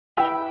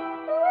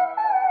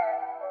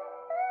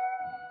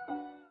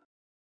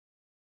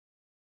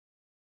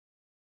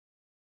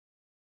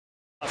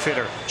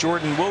hitter.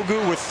 Jordan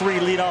Wogu with 3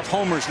 leadoff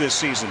homers this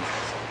season.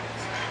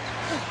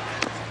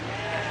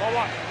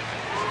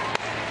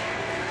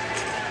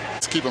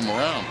 Let's keep him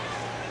around.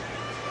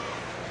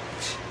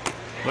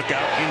 Look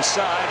out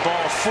inside,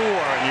 ball 4,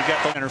 and you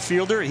got the center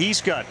fielder. He's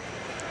got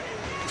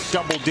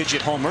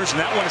double-digit homers, and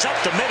that one is up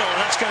the middle, and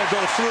that's going to go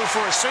through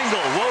for a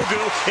single.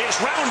 Wogu is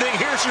rounding.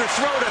 Here's your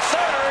throw to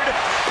third.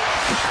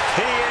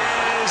 He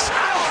is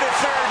out at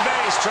third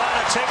base, trying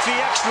to take the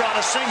extra on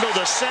a single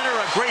to center.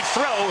 A great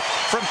throw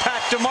from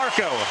Pat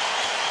DeMarco.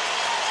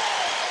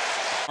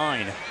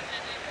 9.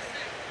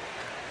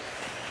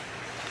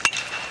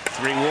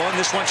 3-1.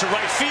 This one to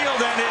right field,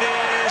 and it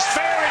is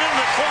fair and in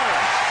the corner.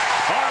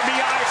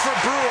 RBI for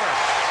Brewer.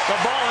 The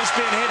ball has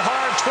been hit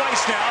hard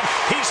twice now.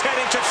 He's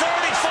heading to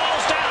third. He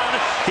falls down.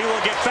 He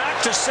will get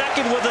back to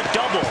second with a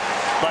double.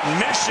 But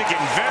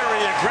Michigan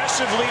very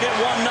aggressive, lead at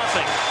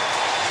 1-0.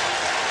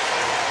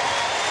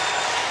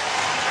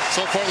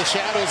 So far the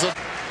shadows of...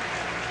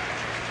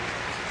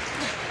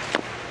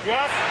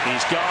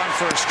 He's gone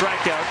for a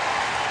strikeout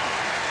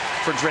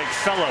for Drake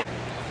Fellow.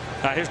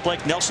 Here's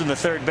Blake Nelson, the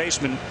third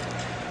baseman.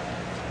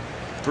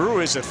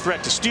 Brewer is a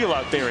threat to steal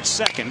out there at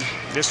second.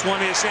 This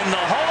one is in the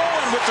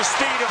hole, and with the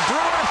speed of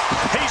Brewer,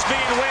 he's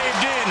being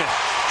waved in.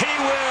 He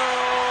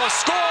will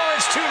score.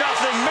 It's 2-0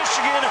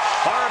 Michigan.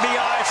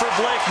 RBI for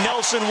Blake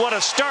Nelson. What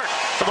a start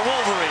for the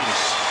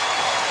Wolverines.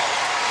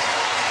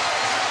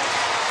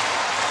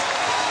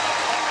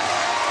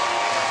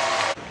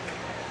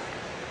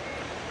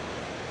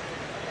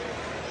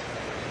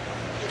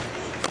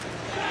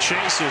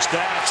 Chases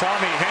that.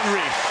 Tommy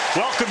Henry,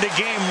 welcome to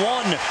game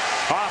 1.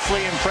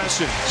 Awfully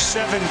impressive.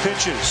 7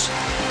 pitches.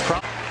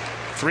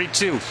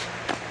 3-2.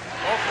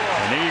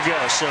 And there you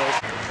go. So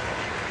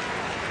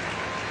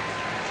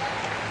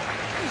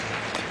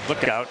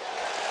look out.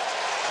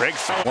 Greg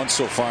Fellow. Once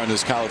so far in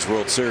this College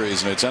World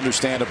Series, and it's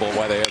understandable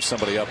why they have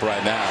somebody up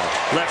right now.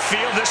 Left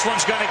field, this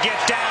one's going to get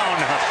down.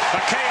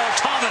 Akeo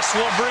Thomas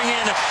will bring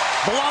in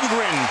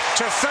Blumgren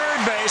to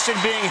third base,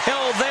 and being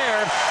held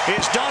there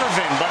is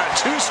Donovan. But a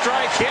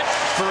 2-strike hit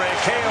for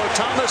Akeo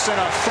Thomas and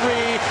a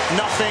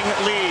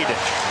 3-0 lead.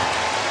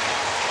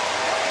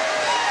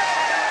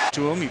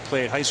 To him, he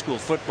played high school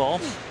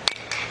football.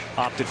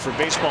 Opted for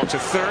baseball to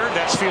third.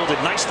 That's fielded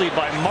nicely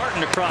by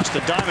Martin across the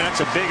diamond. That's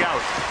a big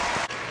out.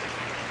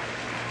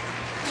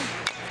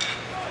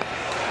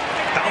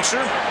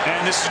 Bouncer,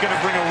 and this is going to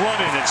bring a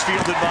run in. It's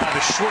fielded by the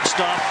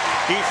shortstop,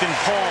 Ethan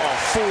Paul,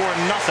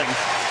 4-0.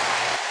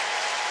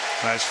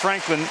 As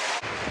Franklin, and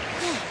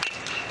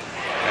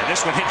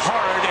this one hit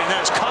hard, and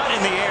that's caught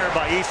in the air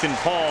by Ethan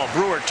Paul.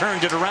 Brewer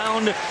turned it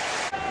around.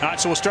 All right,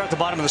 so we'll start at the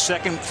bottom of the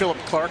second. Philip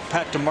Clark,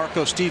 Pat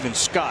DeMarco, Steven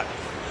Scott.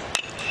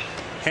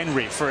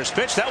 Henry, first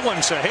pitch. That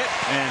one's a hit,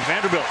 and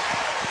Vanderbilt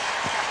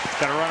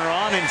got a runner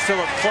on in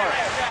Philip Clark.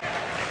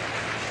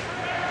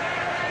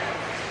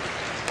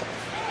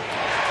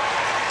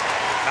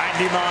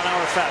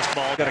 Mile-an-hour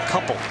fastball. Got a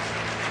couple.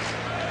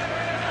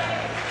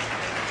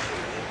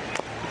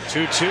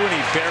 2-2, and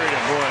he buried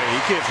him. Boy, he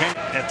gave him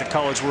at the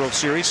College World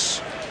Series.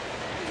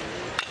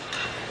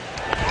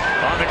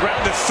 On the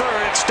ground to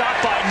third. It's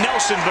stopped by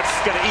Nelson, but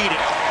got to eat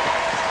it.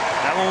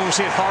 That one was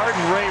hit hard,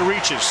 and Ray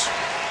reaches.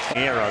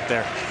 Air out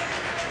there.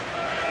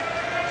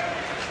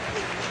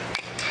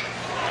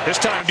 This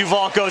time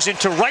Duvall goes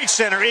into right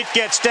center. It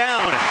gets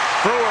down.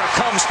 Brewer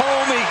comes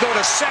home. He go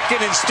to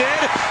second instead.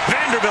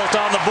 Vanderbilt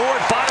on the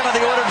board. Bottom of the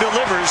order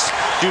delivers.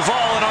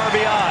 Duvall an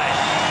RBI.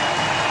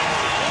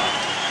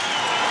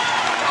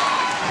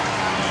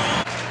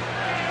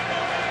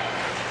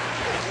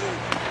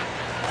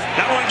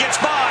 That one gets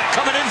by.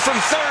 Coming in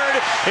from third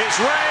is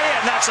Ray,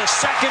 and that's a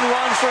second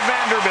run for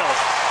Vanderbilt.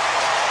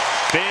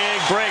 Big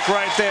break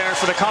right there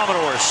for the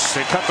Commodores.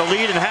 They cut the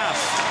lead in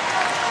half.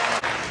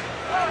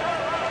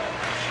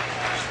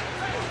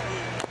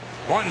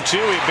 1-2,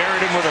 he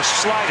buried him with a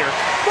slider,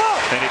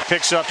 and he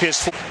picks up his.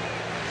 So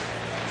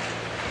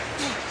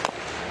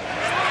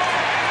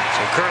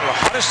Kurt, the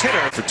hottest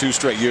hitter. For 2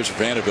 straight years for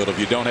Vanderbilt, if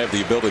you don't have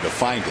the ability to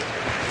find it.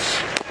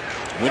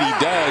 When he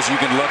does, you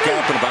can look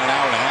up in about an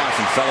hour and a half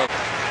and Fellow.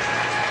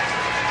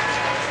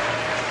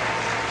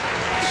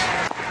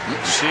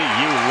 See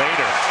you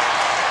later.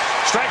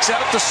 Strikes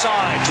out the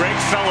side. Drake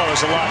Fellow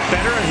is a lot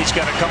better, and he's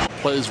got a couple.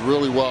 Plays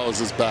really well as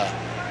his bat.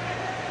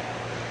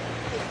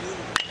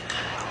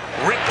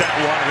 Ripped that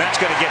one, and that's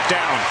going to get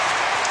down.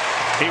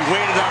 He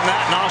waited on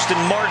that, and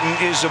Austin Martin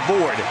is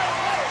aboard.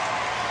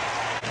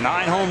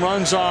 9 home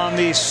runs on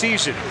the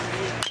season.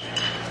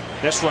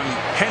 This one,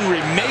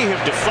 Henry may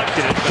have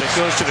deflected it, but it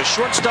goes to the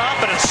shortstop,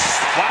 and it's,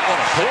 wow,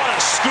 what a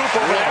scoop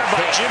over there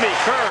by Jimmy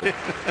Kerr.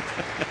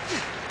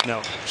 No,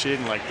 she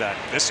didn't like that.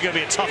 This is going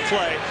to be a tough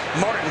play.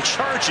 Martin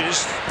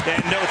charges, and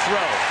no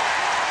throw.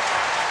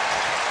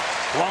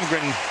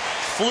 Blumgren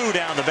flew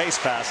down the base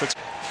pass.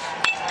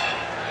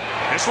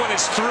 This one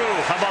is through.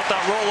 How about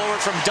that rollover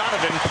from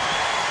Donovan?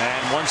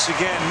 And once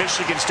again,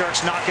 Michigan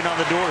starts knocking on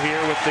the door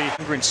here with the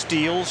Blumgren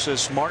steals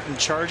as Martin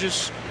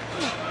charges.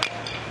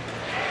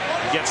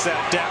 gets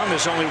that down.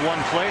 There's only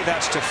one play.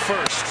 That's to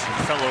first.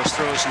 Fellows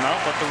throws him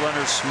out, but the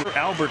runners.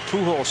 Albert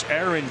Pujols,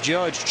 Aaron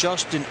Judge,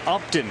 Justin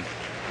Upton.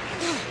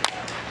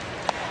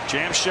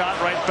 Jam shot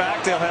right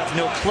back. They'll have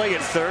no play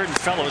at third, and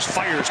Fellows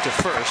fires to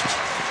first.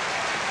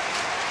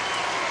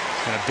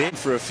 And a big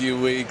for a few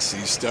weeks.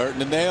 He's starting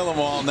to nail them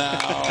all now.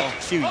 A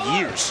few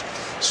years.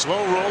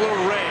 Slow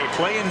roller Ray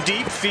playing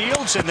deep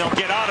fields, and they'll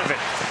get out of it.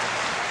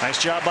 Nice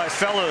job by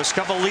Fellows.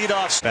 Couple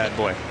leadoffs. Bad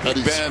boy.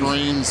 Eddie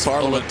screams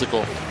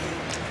Parliamentical.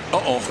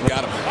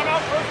 Got him.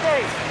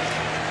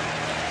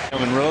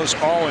 Monroe's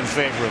all in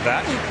favor of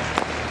that.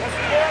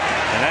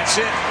 And that's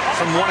it.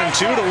 From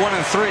 1-2 to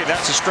 1-3.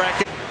 That's a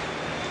strike.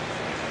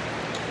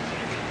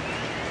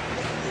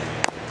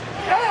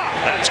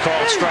 That's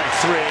called strike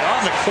 3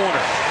 on the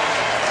corner.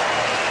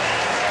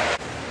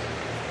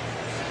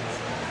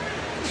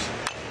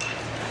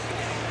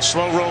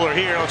 Slow roller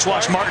here. Let's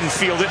watch Martin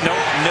field it. Nope,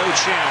 no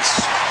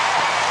chance.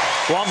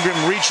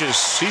 Blomgren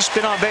reaches. He's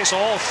been on base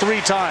all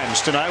 3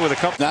 times tonight with a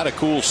couple. Not a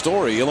cool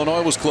story.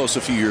 Illinois was close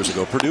a few years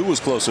ago. Purdue was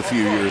close a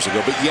few years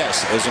ago. But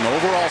yes, as an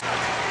overall.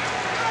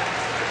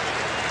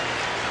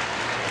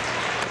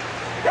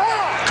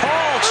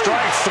 Called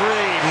strike 3.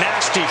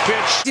 Nasty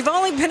pitch. You've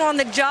only been on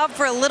the job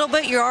for a little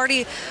bit. You're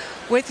already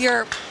with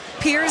your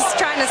peers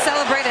trying to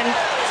celebrate a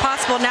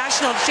possible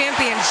national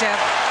championship.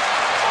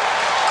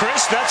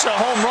 Chris, that's a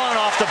home run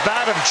off the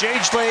bat of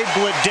J.J.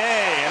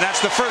 Bleday, and that's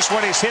the first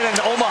one he's hit in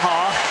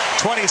Omaha,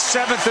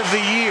 27th of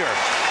the year.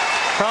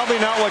 Probably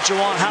not what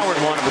Juwan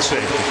Howard wanted to see.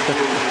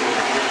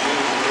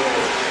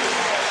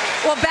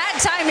 Well,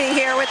 bad timing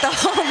here with the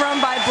home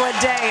run by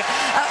Bleday.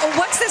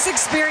 What's this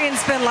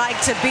experience been like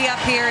to be up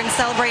here and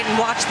celebrate and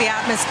watch the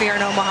atmosphere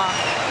in Omaha?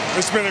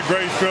 It's been a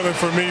great feeling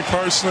for me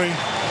personally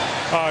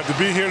to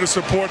be here to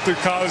support the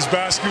college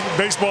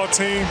baseball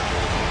team.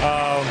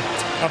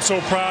 I'm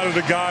so proud of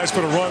the guys for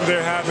the run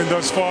they're having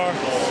thus far.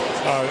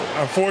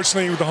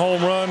 Unfortunately, with the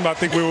home run, I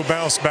think we will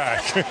bounce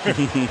back.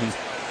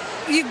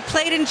 You've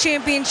played in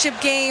championship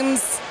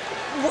games.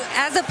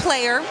 As a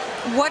player,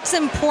 what's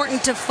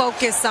important to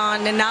focus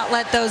on and not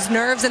let those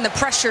nerves and the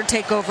pressure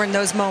take over in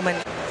those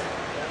moments?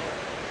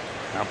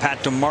 Now Pat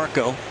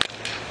DeMarco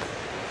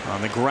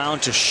on the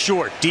ground to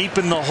short, deep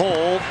in the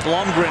hole.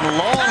 Blomgren,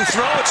 long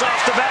throw, it's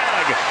off the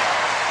bag.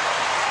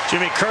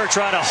 Jimmy Kerr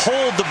trying to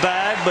hold the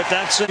bag, but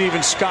that's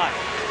Steven Scott.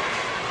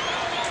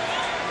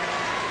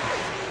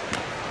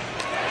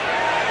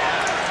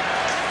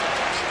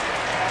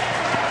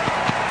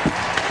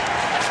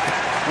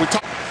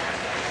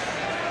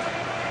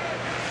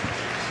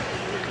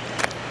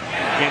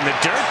 In the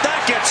dirt,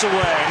 that gets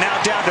away. Now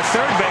down to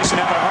third base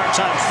and having a hard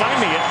time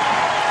finding it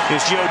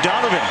is Joe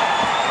Donovan.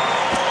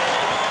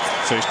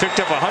 So he's picked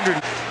up 100.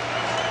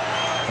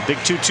 A big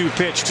 2-2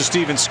 pitch to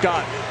Steven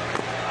Scott.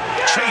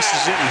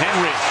 Chases it, and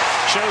Henry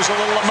shows a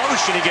little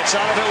emotion. He gets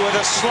out of it with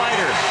a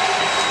slider.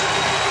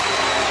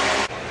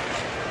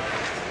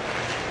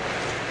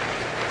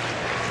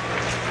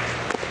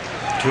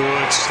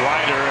 Good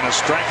slider and a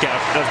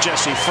strikeout of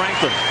Jesse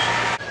Franklin.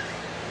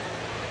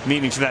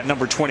 Meaning to that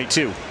number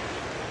 22.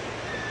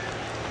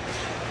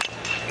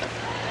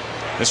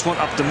 This one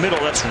up the middle.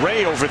 That's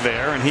Ray over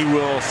there, and he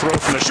will throw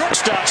from the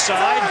shortstop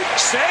side.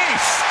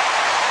 Safe.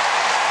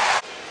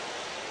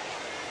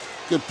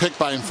 Good pick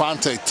by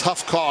Infante.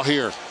 Tough call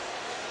here at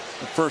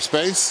first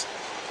base.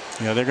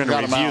 Yeah, they're going to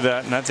review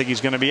that, and I think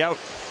he's going to be out.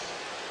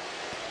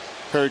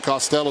 Perry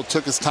Costello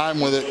took his time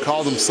with it,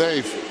 called him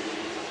safe.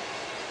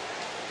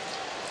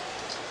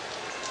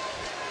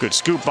 Good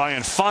scoop by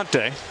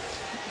Infante.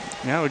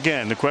 Now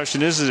again, the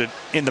question is it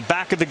in the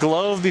back of the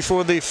glove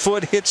before the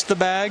foot hits the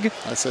bag?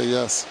 I say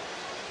yes.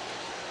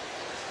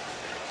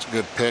 It's a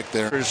good pick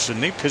there.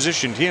 And they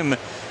positioned him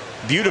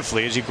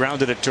beautifully as he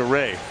grounded it to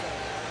Ray.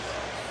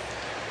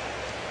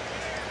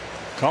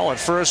 Call at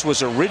first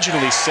was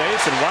originally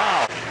safe, and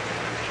wow.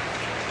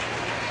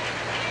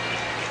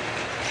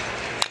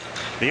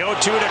 The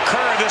 0-2 to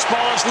Kerr. This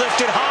ball is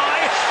lifted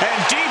high and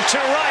deep to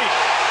right.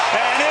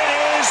 And it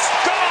is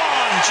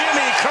gone.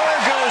 Jimmy Kerr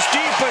goes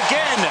deep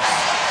again.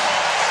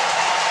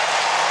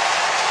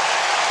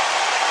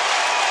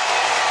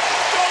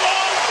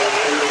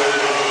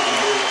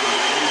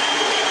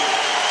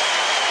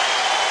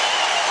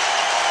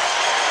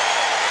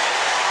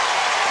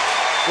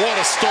 What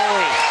a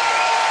story.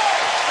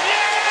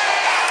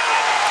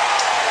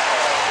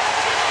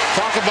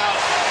 Talk about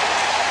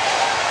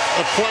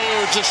a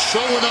player just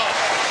showing up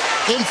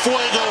in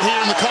fuego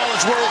here in the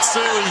College World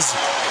Series.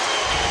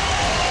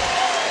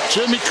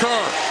 Jimmy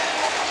Kerr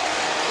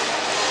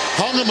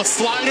hung him a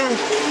slider.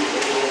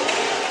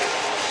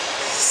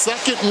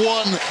 Second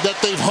one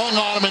that they've hung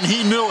on him, and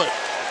he knew it.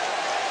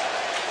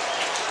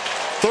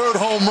 Third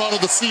home run of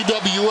the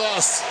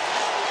CWS.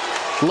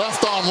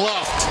 Left on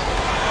left.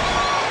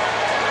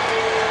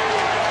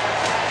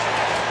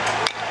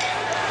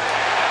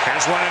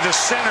 Here's one into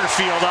center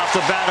field off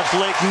the bat of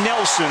Blake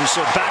Nelson.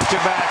 So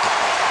back-to-back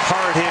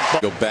hard hit.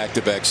 Go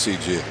back-to-back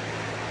CG.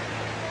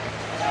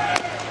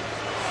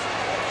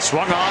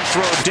 Swung on,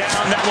 throw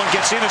down. That one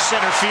gets into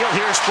center field.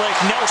 Here's Blake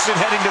Nelson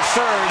heading to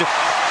third.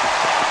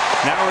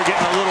 Now we're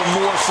getting a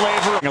little more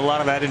flavor. A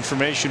lot of that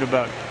information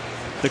about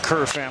the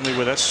Kerr family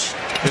with us.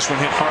 This one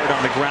hit hard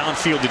on the ground,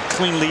 fielded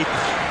cleanly.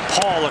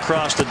 Paul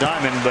across the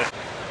diamond, but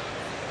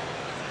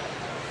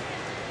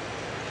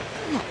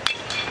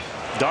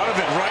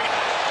Donovan right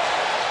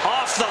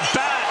off the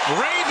bat.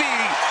 Raby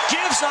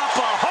gives up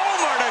a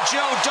homer to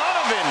Joe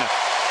Donovan.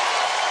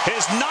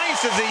 His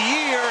 9th of the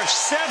year,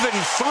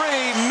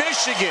 7-3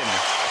 Michigan.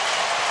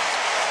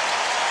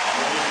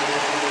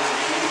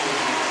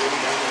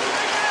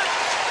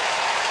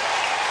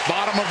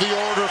 Bottom of the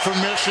order for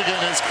Michigan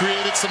has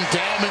created some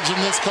damage in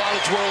this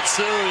College World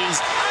Series.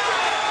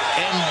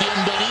 And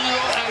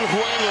bienvenido al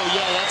juego.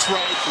 Yeah, that's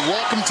right.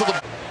 Welcome to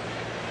the...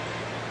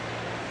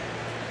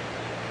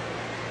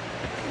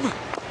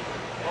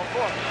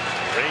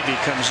 Raby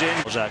comes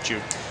in, at you.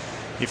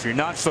 If you're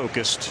not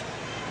focused,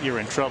 you're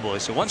in trouble.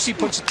 So once he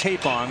puts a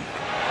tape on,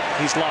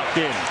 he's locked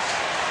in.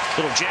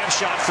 Little jab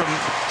shot from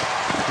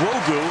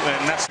Wogu,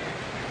 and that's...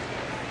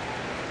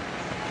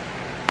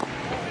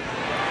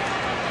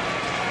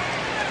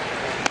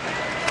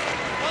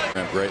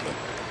 Greatly.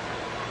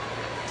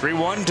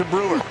 3-1 to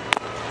Brewer.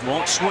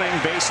 Won't swing,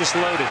 bases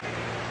loaded.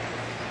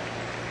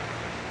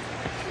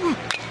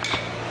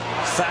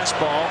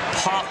 Fastball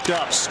popped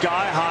up,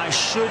 sky high,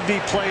 should be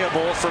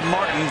playable for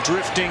Martin,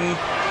 drifting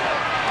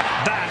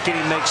back,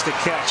 and he makes the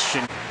catch.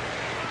 And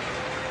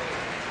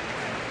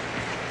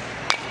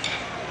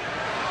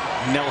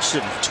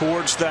Nelson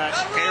towards that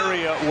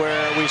area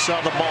where we saw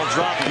the ball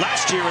drop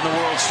last year in the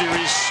World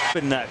Series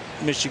in that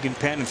Michigan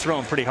pen and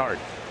throwing pretty hard.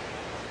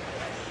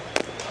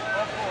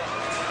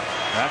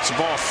 That's a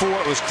ball 4.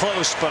 It was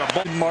close, but a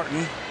ball.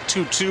 Martin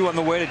 2-2 on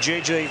the way to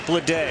J.J.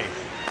 Bleday.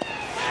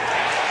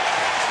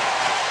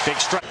 Big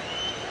strike.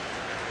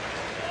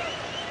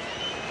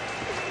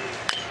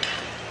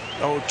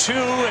 0-2.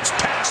 It's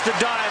past the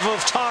dive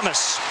of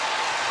Thomas.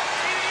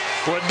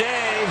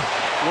 Bleday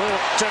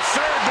to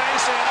third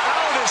base, and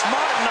out is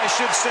Martin, I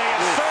should say,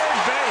 at third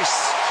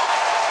base.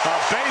 A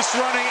base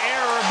running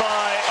error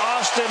by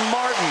Austin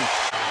Martin.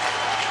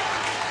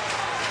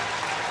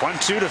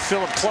 1-2 to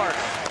Philip Clark.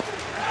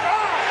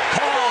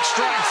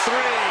 Strike 3.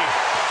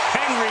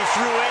 Henry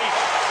threw 8.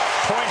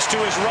 Points to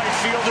his right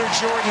fielder,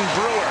 Jordan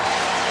Brewer.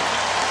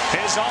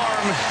 His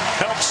arm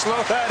helped slow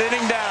that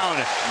inning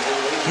down.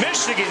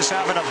 Michigan's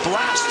having a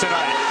blast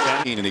tonight.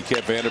 And he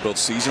kept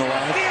Vanderbilt's season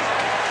alive.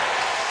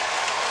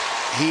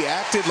 He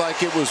acted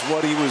like it was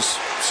what he was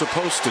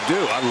supposed to do.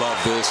 I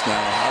love this now.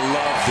 I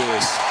love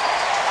this.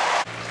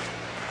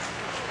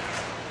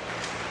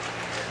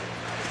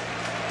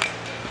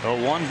 Oh,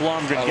 one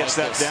Blomgren gets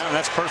that down.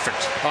 That's perfect.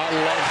 I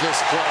love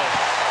this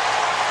play.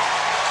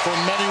 For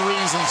many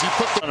reasons, he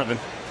put the... Donovan.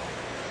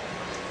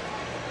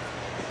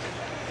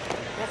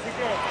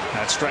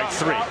 That's strike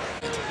 3.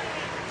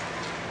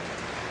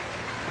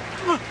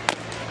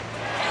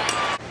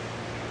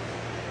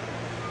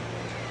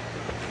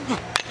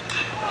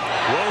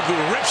 Wogu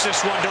rips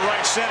this one to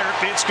right center.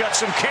 It's got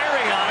some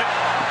carry on it,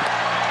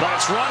 but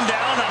it's run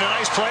down on a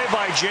nice play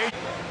by Jay.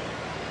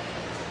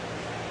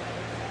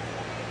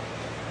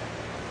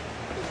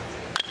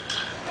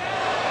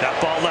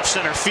 That ball left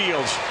center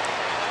field.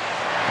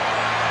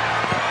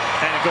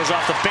 And it goes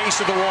off the base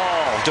of the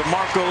wall.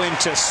 DeMarco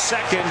into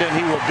second, and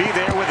he will be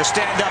there with a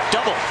stand-up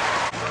double.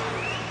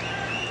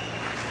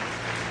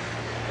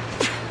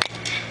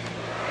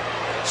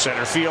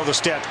 Center field a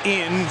step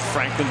in.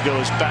 Franklin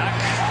goes back.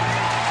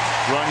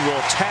 Run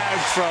will tag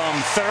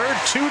from third.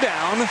 2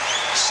 down.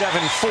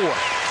 7-4.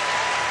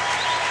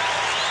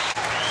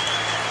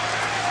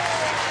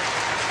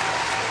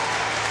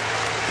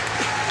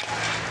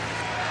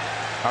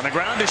 On the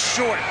ground is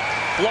short.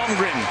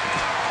 Blomgren.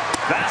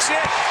 That's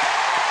it.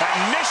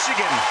 And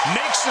Michigan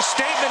makes the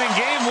statement in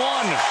game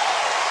 1.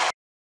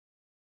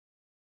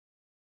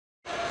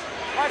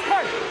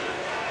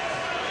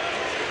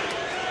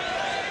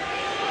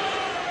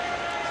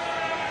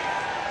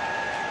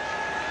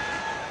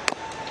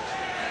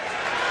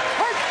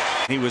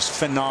 He was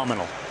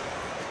phenomenal.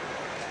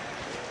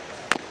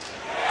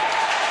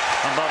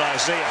 How about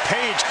Isaiah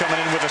Page coming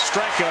in with a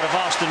strikeout of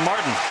Austin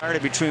Martin?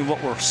 Between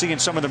what we're seeing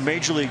some of the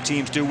major league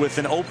teams do with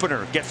an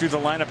opener, get through the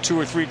lineup 2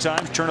 or 3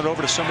 times, turn it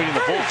over to somebody in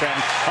the bullpen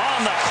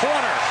on the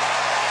corner,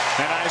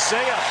 and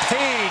Isaiah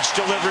Page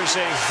delivers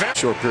a very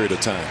short period of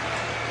time.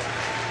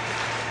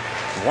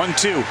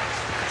 1-2.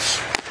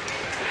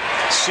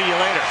 See you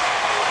later.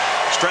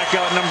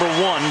 Strikeout number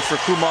 1 for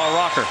Kumar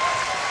Rocker.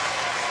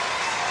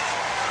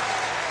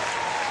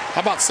 How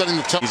about setting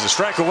the tone? He's a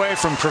strike away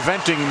from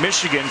preventing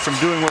Michigan from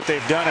doing what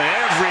they've done in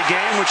every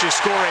game, which is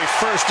score a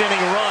first-inning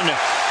run.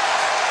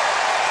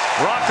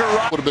 Rocker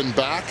would have been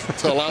back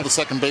to allow the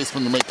second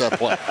baseman to make that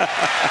play.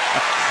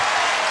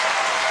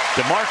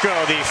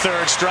 DeMarco, the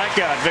third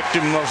strikeout,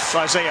 victim of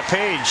Isaiah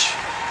Page.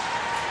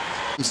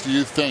 Do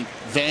you think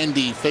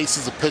Vandy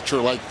faces a pitcher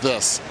like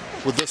this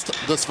with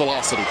this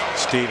velocity?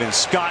 Steven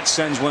Scott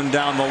sends one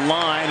down the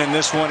line, and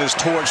this one is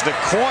towards the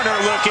corner,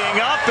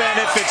 looking up, and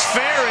if it's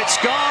fair, it's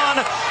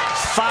gone.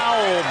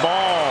 Foul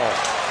ball.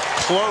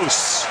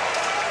 Close.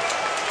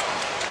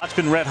 It's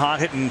been red hot,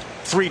 hitting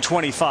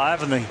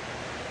 .325 in the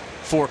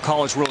 4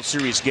 College World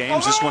Series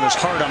games. This one is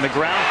hard on the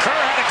ground. Kerr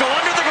had it go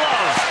under the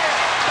glove.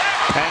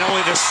 And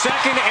only the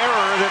second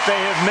error that they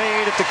have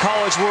made at the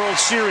College World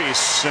Series.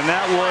 And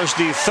that was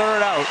the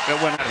 3rd out. That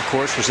went, of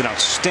course, was an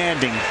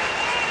outstanding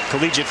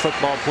collegiate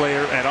football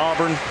player at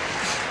Auburn.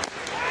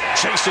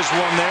 Chases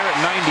one there at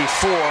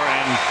 94,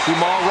 and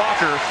Kumar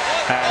Rocker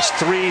has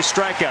 3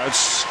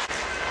 strikeouts.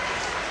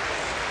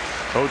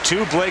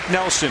 0-2, Blake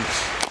Nelson.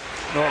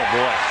 Oh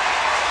boy.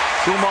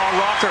 Kumar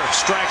Rocker,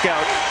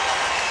 strikeout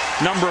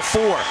number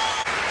 4.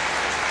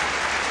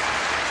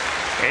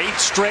 8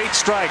 straight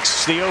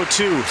strikes, the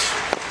 0-2.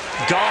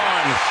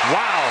 Gone.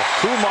 Wow.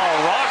 Kumar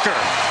Rocker,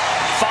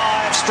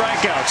 5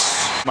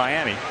 strikeouts.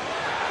 Miami.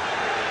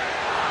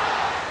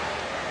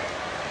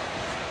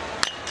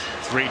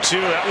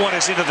 3-2. That one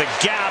is into the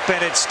gap,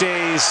 and it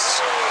stays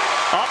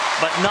up,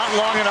 but not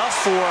long enough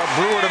for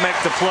Brewer to make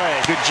the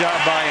play. Good job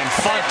by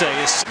Infante.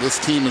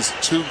 This team is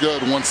too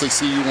good once they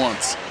see you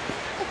once.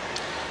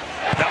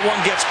 That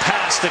one gets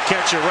past the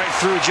catcher right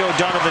through Joe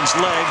Donovan's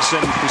legs,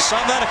 and we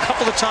saw that a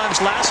couple of times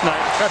last night.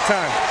 That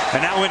time.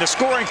 And now in a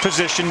scoring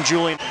position,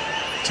 Julian.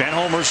 10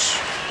 homers,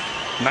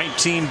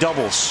 19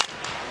 doubles.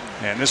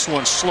 And this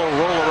one's slow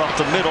roller up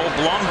the middle.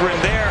 Blumgren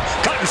there,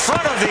 cut in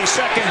front of the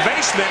second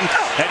baseman,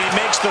 and he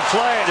makes the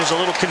play. There's a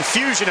little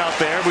confusion out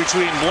there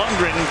between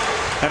Blumgren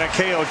and a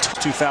KO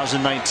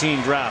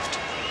 2019 draft.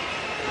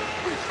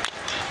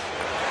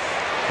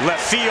 Left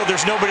field,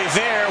 there's nobody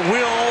there.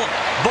 Will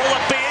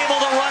Bullock be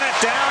able to run it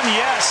down?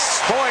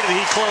 Yes. Boy, did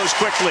he close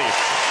quickly.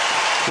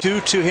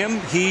 Due to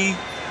him, he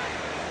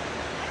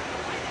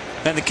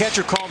and the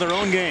catcher called their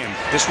own game.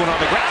 This one on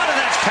the ground, and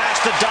that's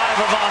past the dive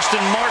of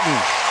Austin Martin.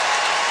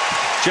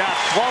 Jack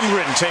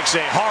Blumgren takes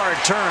a hard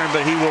turn,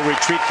 but he will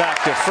retreat back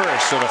to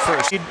first. So the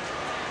first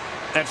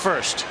at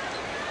first.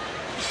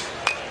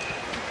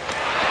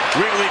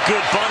 Really good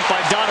bunt by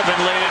Donovan,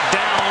 laid it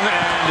down,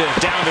 and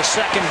down to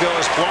second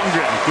goes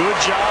Blumgren. Good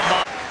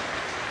job.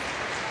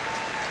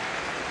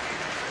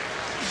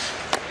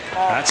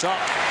 That's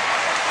up.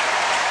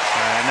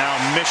 And now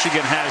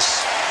Michigan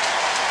has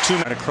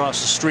 2 men across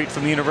the street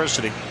from the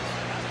university.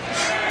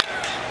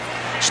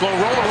 Slow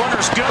roller,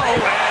 runners go,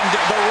 and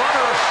the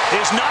runner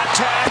is not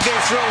tagged. They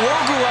throw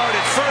Wogu out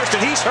at first,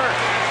 and he's hurt.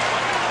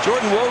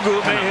 Jordan Wogu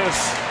may have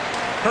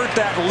hurt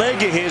that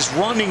leg of his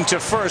running to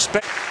first.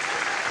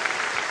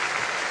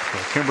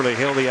 Kimberly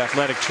Hill, the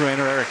athletic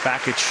trainer, Eric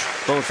Bakich,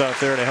 both out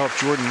there to help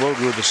Jordan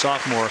Wogu, the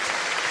sophomore.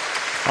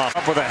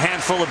 Up with a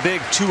handful of big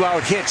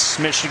 2-out hits,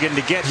 Michigan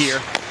to get here.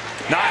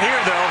 Not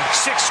here, though.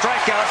 6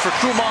 strikeout for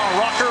Kumar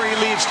Rocker. He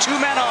leaves 2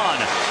 men on.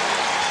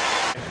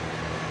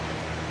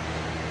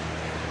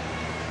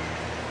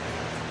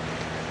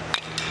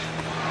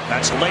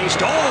 That's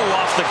laced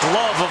off the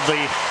glove of the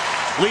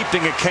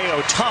leaping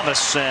Akeo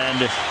Thomas,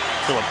 and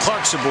Philip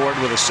Clark's aboard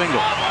with a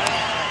single.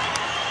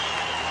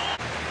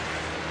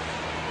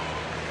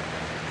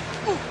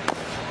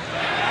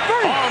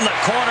 On the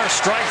corner,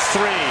 strike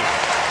 3.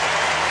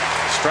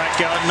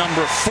 Strikeout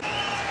number 4.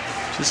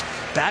 Just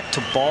back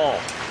to ball.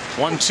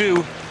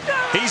 1-2.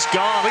 He's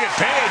gone. Look at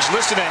Page.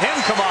 Listen to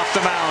him come off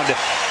the mound.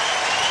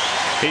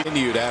 He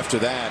continued after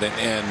that,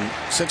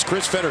 and since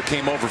Chris Fenner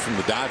came over from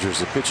the Dodgers,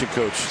 the pitching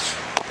coach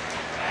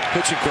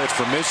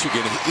for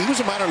Michigan, he was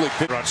a minor league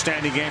pitcher.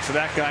 Outstanding game for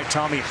that guy,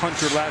 Tommy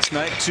Hunter, last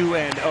night.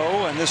 2-0,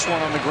 and this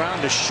one on the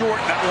ground is short.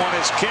 That one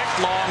is kicked.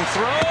 Long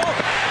throw.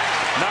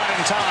 Not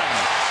in time.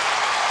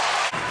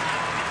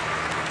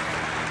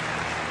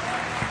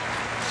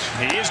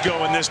 He is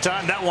going this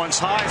time. That one's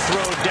high.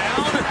 Throw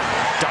down.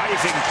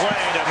 Diving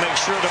play to make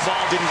sure the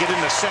ball didn't get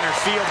into center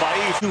field by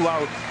E.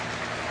 2-out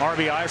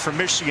RBI for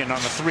Michigan on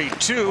the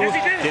 3-2.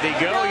 Did he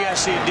go?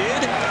 Yes, he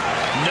did.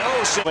 No.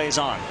 Plays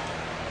on.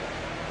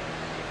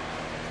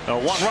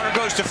 One runner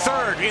goes to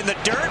third in the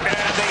dirt,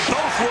 and they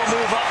both will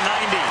move up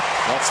 90.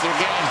 That's their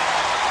game.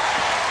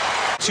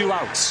 2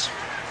 outs.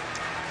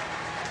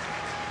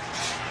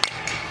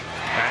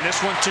 And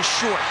this one to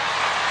short.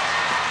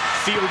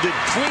 Fielded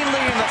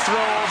cleanly in the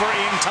throw over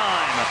in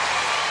time.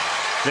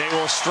 They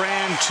will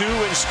strand 2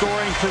 in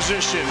scoring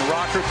position.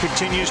 Rocker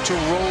continues to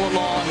roll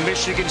along.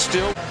 Michigan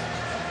still.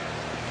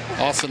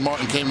 Austin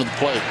Martin came to the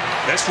plate.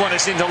 This one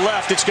is into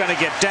left. It's going to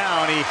get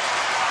down. He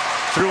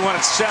threw one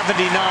at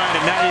 79,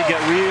 and now you get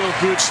real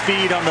good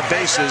speed on the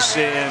bases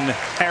in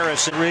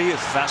Harris. If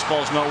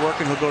fastball's not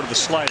working, he'll go to the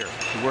slider.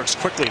 He works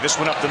quickly. This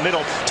one up the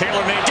middle.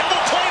 Taylor made double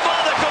play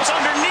ball that goes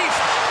underneath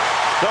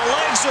the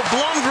legs of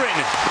Blumgren.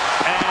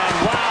 And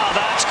wow,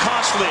 that's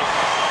costly.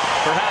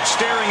 Perhaps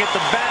staring at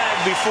the bag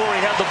before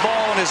he had the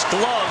ball in his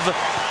glove.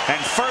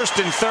 And first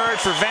and third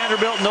for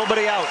Vanderbilt,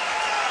 nobody out.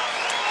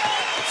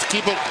 Let's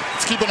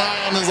keep an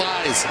eye on his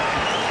eyes.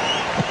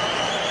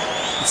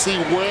 See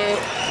where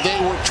they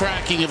were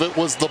tracking, if it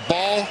was the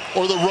ball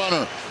or the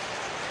runner.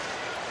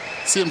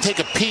 See him take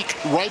a peek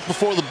right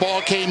before the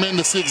ball came in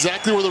to see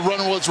exactly where the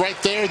runner was right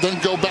there, then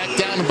go back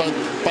down. And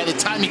by the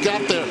time he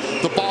got there,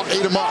 the ball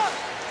ate him up.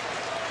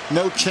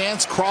 No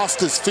chance, crossed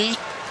his feet.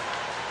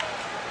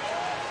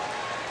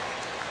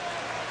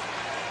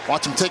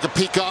 Watch him take a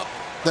peek up,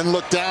 then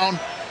look down.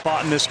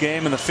 Fought in this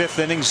game in the 5th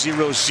inning,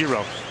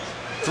 0-0.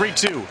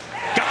 3-2.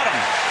 Got him.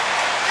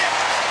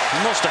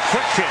 Almost a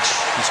quick pitch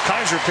as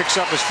Kaiser picks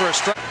up his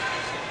first strike.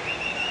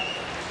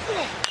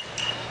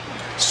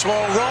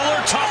 Slow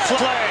roller, tough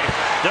play.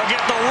 They'll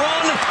get the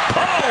run.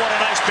 Oh, what a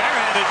nice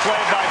barehanded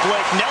play by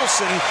Blake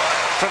Nelson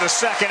for the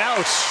second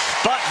out.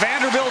 But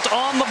Vanderbilt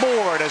on the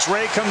board as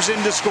Ray comes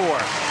in to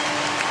score.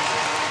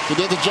 He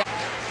did the job.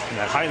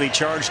 That highly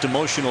charged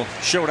emotional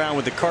showdown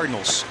with the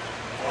Cardinals.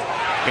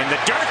 In the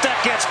dirt, that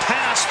gets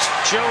past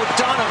Joe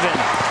Donovan.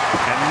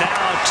 And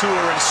now Tour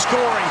in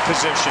scoring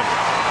position.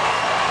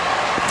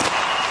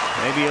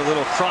 Maybe a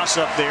little cross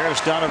up there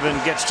as Donovan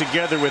gets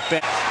together with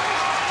Ben.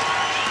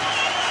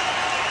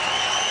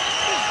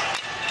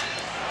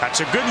 That's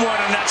a good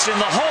one, and that's in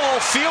the hole.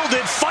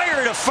 Fielded,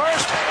 fire to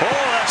first.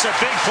 Oh, that's a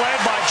big play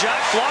by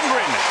Jack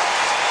Lundgren.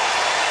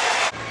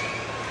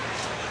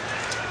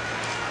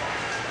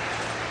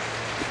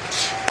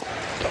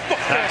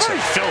 That's a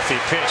filthy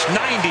pitch.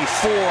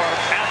 94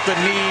 at the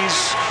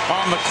knees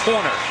on the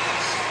corner.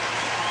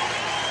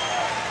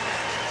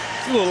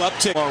 A little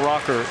uptick. A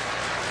rocker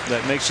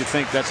that makes you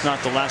think that's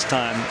not the last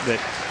time that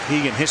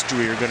he and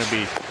history are going to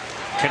be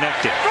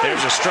connected.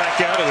 There's a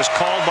strikeout. It was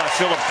called by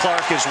Philip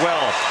Clark as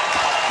well.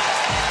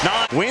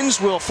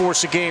 Wins will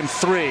force a game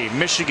 3.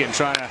 Michigan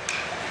trying to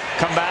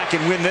come back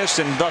and win this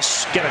and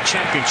thus get a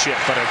championship,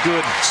 but a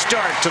good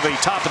start to the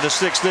top of the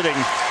 6th inning.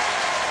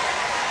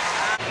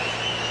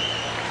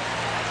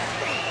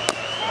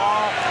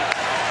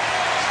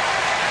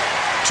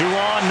 Two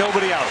on,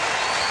 nobody out.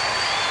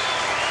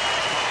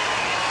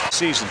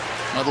 Season.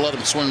 I'd let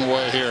him swing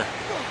away here.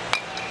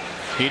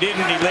 He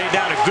didn't. He laid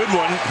down a good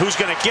one. Who's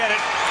going to get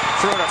it?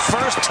 Throw it at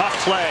first. Tough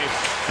play.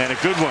 And a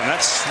good one.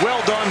 That's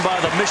well done by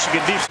the Michigan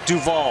defense.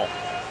 Duval.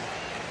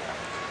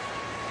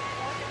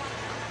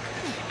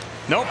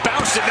 Nope,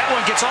 bounced it. That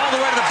one gets all the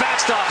way to the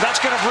backstop.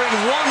 That's going to bring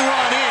 1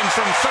 run in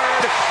from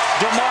third.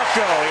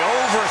 DeMarco. He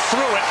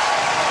overthrew it.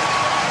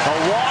 A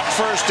walk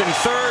first and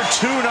third.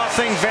 2-0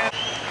 Van.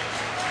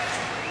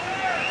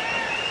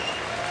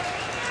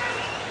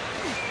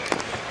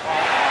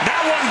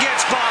 That one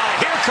gets by.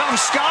 Here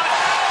comes Scott.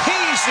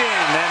 He's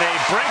in. And a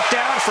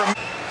breakdown from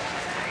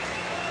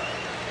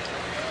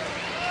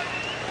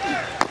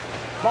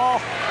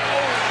ball.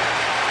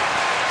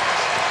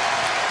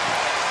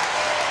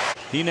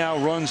 He now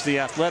runs the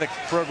athletic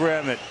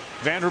program at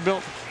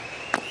Vanderbilt.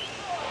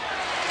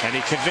 And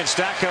he convinced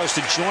Stackhouse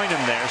to join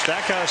him there.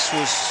 Stackhouse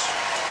was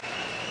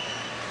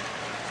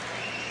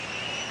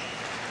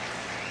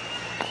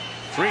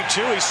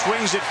 3-2. He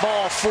swings at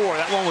ball 4.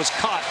 That one was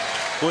caught.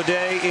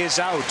 Blade is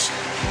out.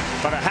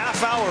 About a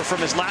half hour from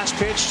his last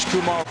pitch.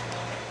 Kumar.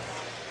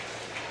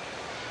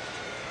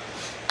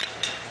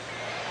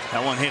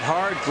 That one hit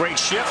hard. Great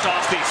shift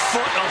off the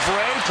foot of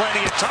Ray.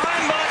 Plenty of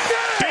time, but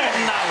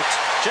beaten out.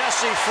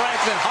 Jesse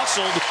Franklin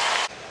hustled.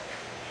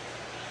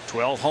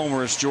 12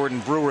 homers,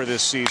 Jordan Brewer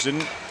this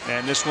season.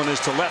 And this one is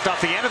to left off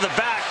the end of the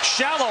back.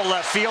 Shallow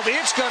left field.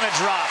 It's going to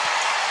drop.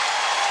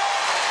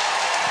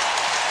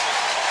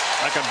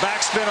 Like a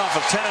backspin off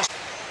of tennis.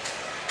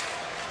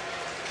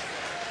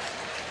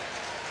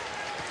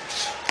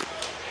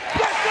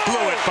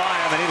 Blew it by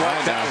him, and he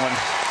liked that one.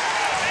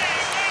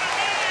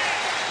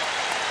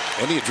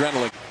 Any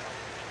adrenaline.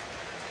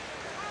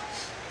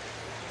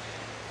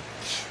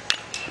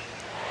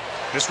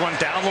 This one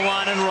down the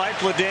line and right.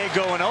 Blade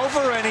going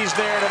over, and he's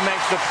there to make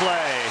the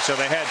play. So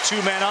they had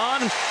 2 men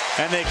on,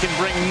 and they can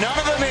bring none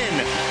of them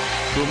in.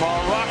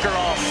 Kumar Rocker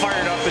all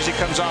fired up as he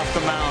comes off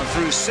the mound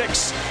through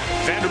 6.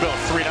 Vanderbilt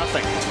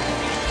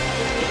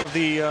 3-0.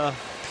 The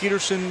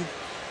Peterson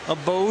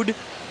abode.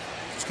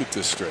 Let's get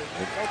this straight.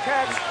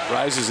 It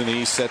rises in the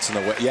east, sets in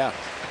the west. Yeah.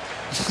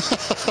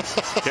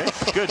 Okay,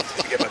 good.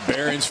 Get my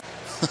bearings.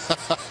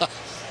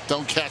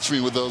 Don't catch me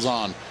with those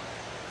on.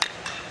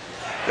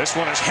 This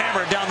one is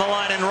hammered down the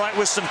line and right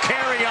with some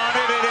carry on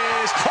it. It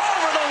is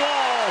over the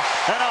wall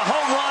and a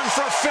home run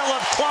for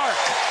Philip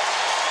Clark.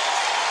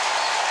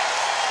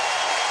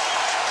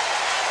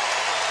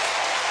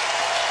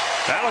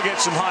 That'll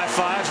get some high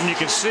fives, and you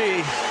can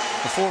see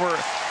the former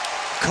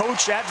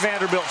coach at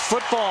Vanderbilt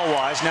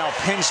football-wise, now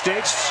Penn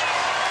State's.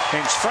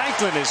 James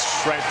Franklin is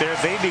right there.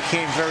 They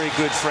became very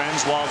good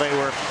friends while they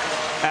were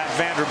at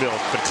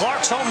Vanderbilt. But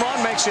Clark's home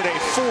run makes it a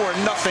 4-0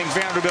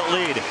 Vanderbilt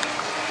lead.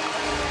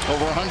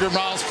 Over 100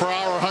 miles per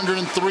hour,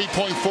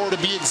 103.4 to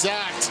be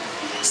exact.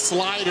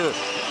 Slider.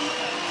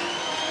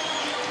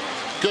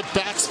 Good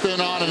backspin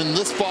on it, and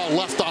this ball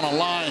left on a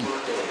line.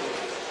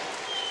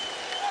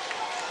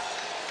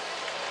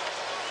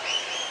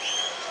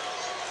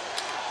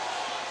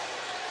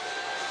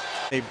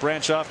 They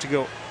branch off to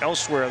go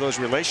elsewhere. Those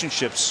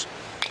relationships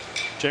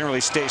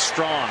generally stay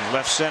strong.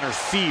 Left center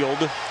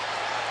field.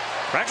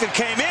 Franklin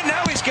came in.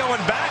 Now he's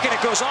going back, and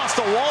it goes off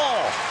the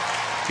wall.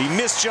 He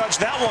misjudged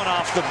that one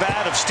off the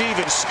bat of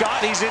Steven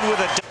Scott. He's in with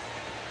a.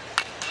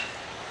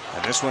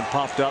 And this one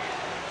popped up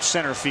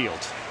center field.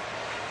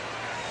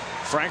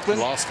 Franklin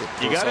lost it.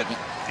 You got it?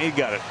 He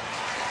got it.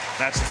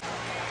 That's.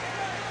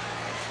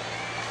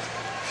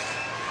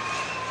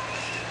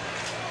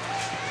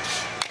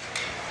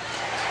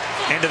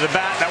 And into the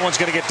bat. That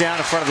one's going to get down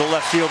in front of the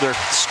left fielder,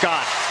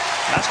 Scott.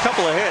 Last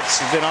couple of hits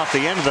have been off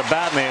the end of the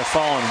bat, and they have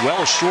fallen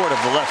well short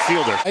of the left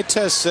fielder. My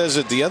test says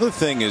that the other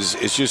thing is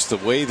just the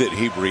way that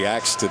he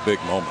reacts to big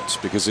moments,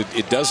 because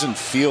it doesn't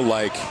feel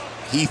like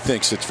he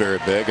thinks it's very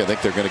big. I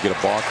think they're going to get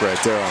a balk right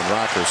there on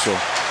Rocker, so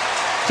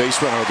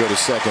base runner will go to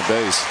second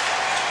base.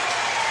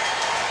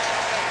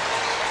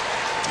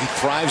 He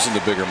thrives in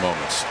the bigger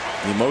moments.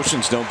 The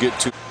emotions don't get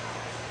too.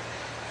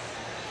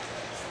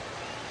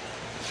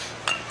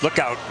 Look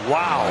out.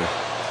 Wow.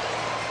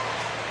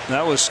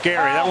 That was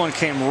scary. That one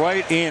came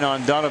right in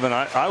on Donovan.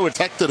 I would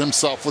protected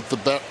himself with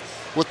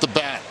the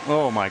bat.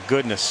 Oh my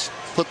goodness.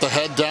 Put the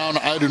head down.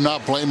 I do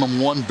not blame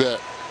him one bit.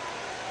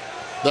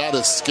 That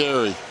is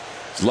scary.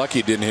 He's lucky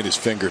he didn't hit his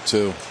finger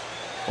too.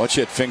 Watch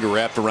that finger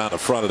wrapped around the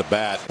front of the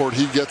bat. Or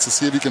he gets to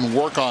see if he can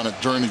work on it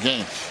during the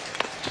game.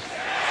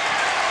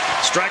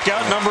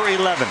 Strikeout number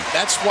 11.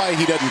 That's why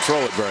he doesn't throw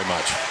it very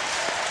much,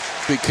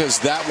 because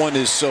that one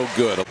is so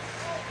good.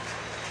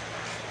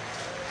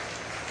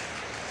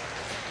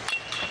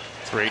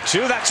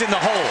 3-2. That's in the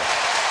hole.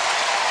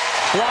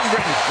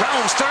 Blomgren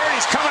rounds third.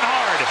 He's coming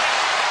hard.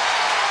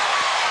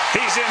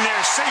 He's in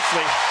there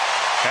safely.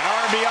 An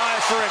RBI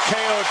for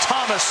Akeo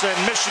Thomas, and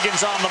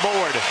Michigan's on the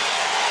board.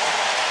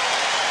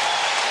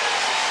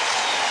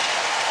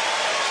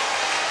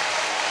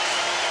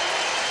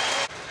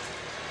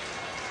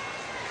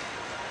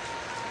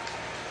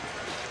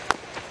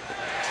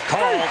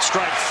 Called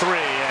strike 3,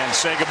 and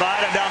say goodbye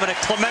to Dominic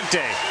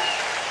Clemente.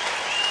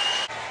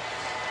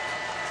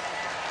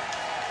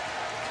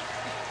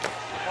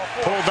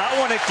 Pulled that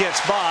one, it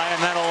gets by,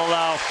 and that'll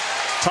allow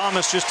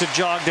Thomas just to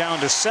jog down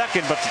to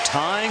second, but the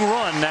tying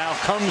run now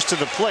comes to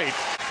the plate.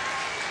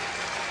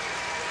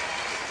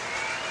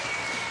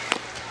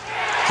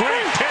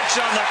 Great pitch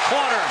on the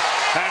corner,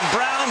 and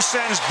Brown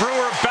sends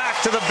Brewer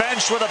back to the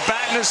bench with a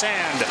bat in his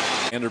hand.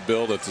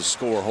 Vanderbilt, if the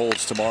score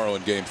holds tomorrow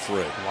in Game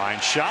 3. Line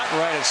shot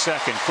right at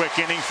second. Quick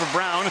inning for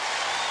Brown.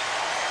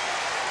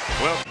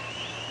 Well,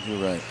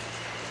 you're right.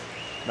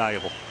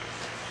 Valuable.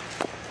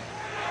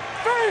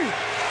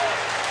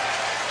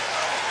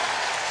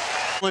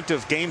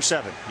 Of Game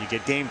 7. You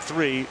get Game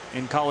 3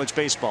 in college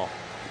baseball.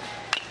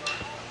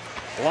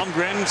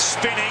 Blomgren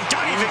spinning,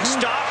 diving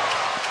stop,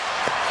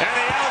 and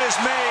the out is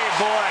made.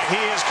 Boy, he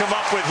has come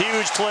up with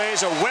huge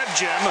plays. A web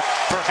gem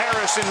for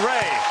Harrison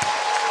Ray.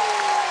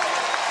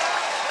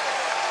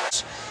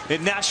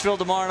 In Nashville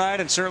tomorrow night,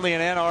 and certainly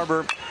in Ann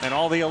Arbor, and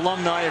all the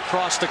alumni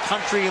across the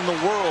country and the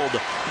world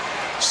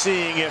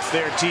seeing if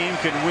their team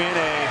can win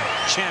a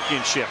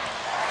championship.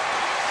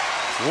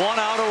 1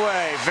 out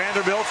away.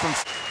 Vanderbilt from.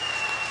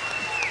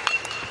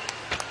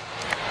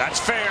 That's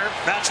fair.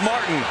 That's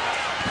Martin.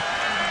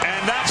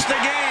 And that's the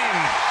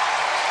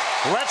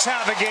game. Let's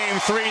have a Game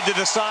 3 to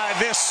decide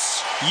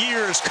this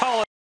year's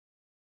college.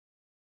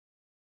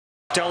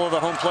 Tell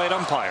the home plate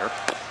umpire.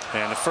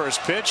 And the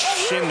first pitch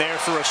in there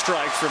for a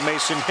strike for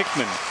Mason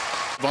Hickman.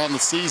 On the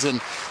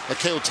season,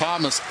 Akeo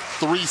Thomas,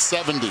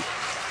 370.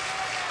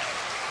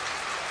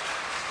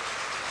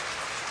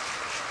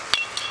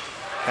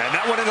 And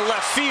that one into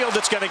left field.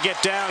 It's going to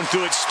get down.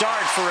 Good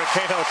start for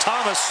Akeo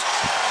Thomas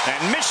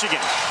and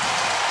Michigan.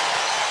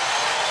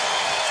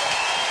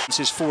 It's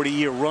his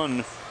 40-year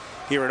run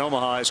here in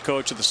Omaha as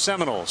coach of the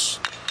Seminoles.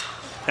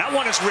 That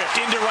one is ripped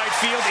into right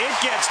field. It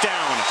gets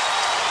down.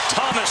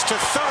 Thomas to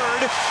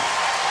third.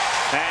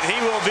 And he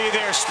will be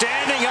there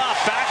standing up.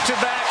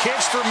 Back-to-back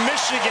hits for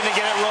Michigan to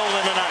get it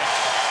rolling tonight.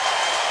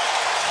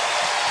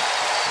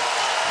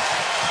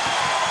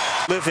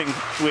 Living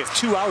with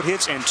 2 out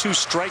hits and 2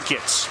 strike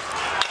hits.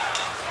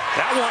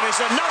 That one is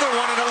another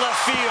one into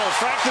left field.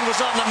 Franklin was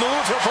on the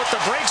move. He'll put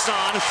the brakes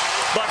on.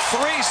 But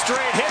 3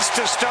 straight hits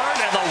to start,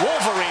 and the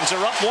Wolverines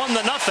are up 1-0.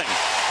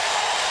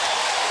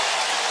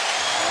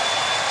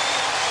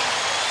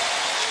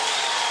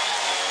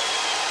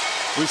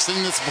 We've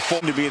seen this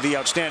before. To be the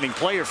outstanding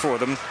player for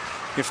them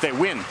if they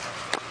win.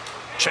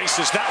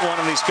 Chases that one,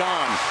 and he's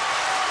gone.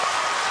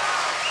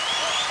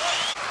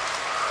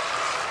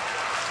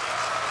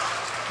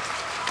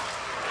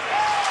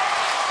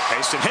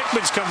 Mason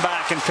Hickman's come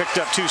back and picked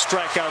up 2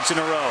 strikeouts in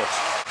a row.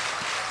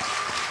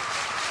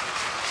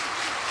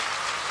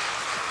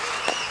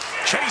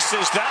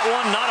 Chases that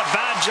one. Not a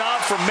bad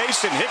job for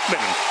Mason Hickman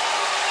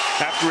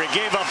after he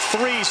gave up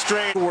 3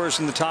 straight scores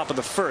in the top of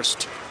the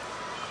first.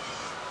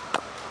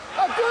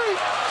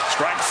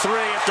 Strike 3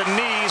 at the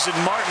knees, and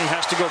Martin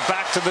has to go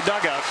back to the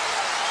dugout.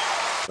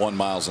 1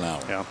 mile an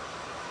hour. Yeah.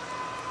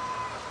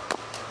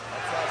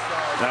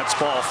 That's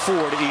ball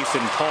 4 to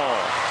Ethan Paul.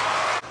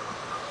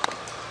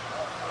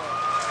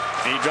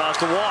 He draws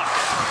the walk.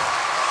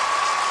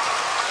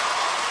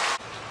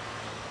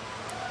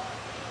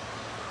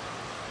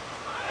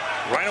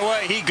 Right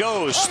away he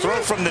goes.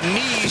 Throw from the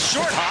knees,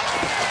 short hop.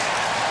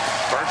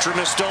 Bertram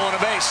has stolen a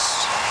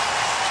base.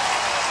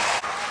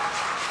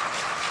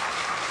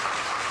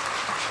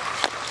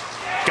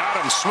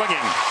 Got him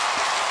swinging.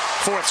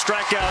 4th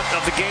strikeout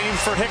of the game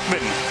for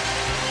Hickman.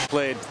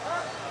 Played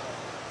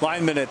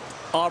lineman at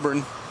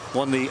Auburn.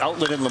 Won the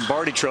Outland and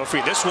Lombardi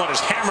Trophy. This one is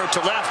hammered to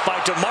left by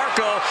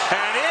DeMarco,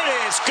 and it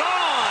is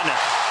gone.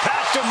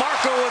 Pat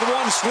DeMarco with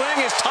one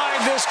swing has tied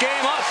this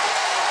game up.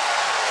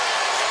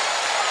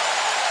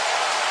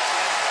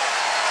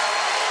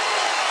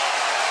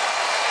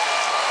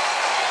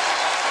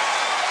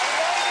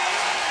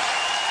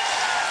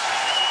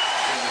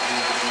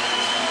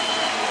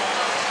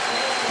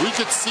 We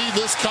could see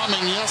this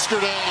coming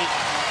yesterday.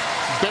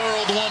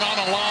 Barreled one on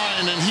a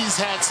line, and he's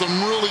had some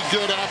really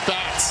good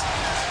at-bats.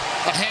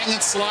 A hanging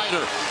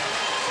slider.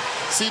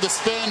 See the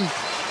spin?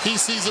 He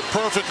sees it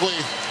perfectly.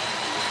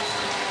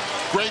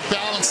 Great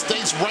balance,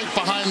 stays right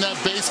behind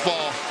that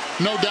baseball.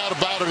 No doubt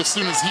about it as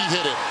soon as he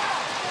hit it.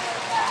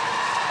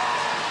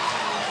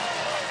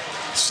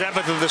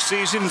 7th of the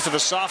season for the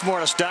sophomore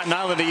out of Staten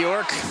Island, New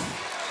York.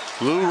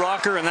 Lou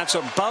Rocker, and that's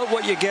about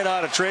what you get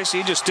out of Tracy.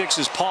 He just sticks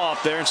his paw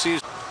up there and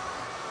sees.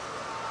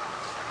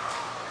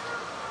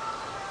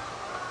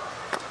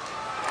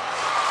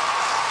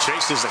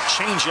 Chases a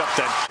changeup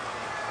that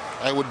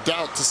I would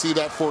doubt to see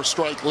that for a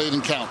strike late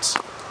in counts.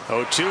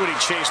 0-2, and he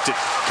chased it.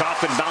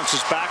 Kaufman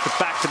bounces back with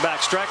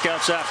back-to-back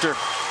strikeouts after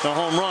the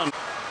home run.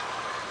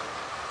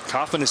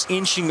 Kaufman is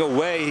inching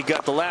away. He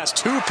got the last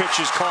 2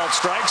 pitches called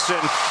strikes, and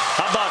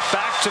how about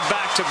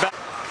back-to-back-to-back?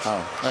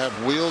 Oh. I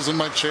have wheels in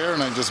my chair,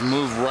 and I just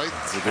move right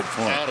That's a good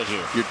point. out of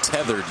here. You're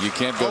tethered. You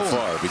can't go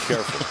far. Be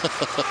careful.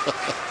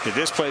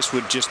 This place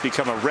would just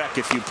become a wreck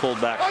if you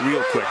pulled back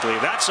real quickly.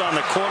 That's on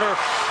the corner,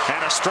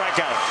 and a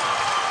strikeout.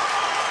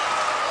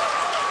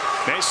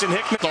 Mason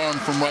Hickman. Arm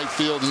from right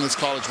field in this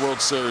College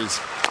World Series.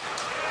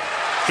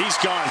 He's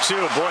gone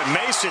too. Boy,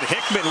 Mason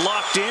Hickman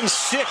locked in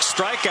 6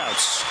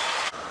 strikeouts.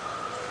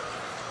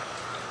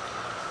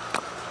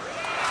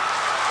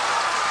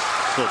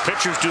 Little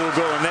pitcher's duel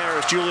going there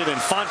as Julian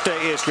Infante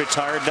is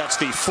retired. That's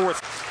the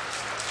 4th.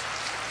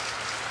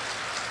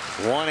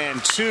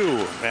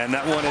 1-2, and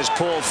that one is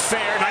pulled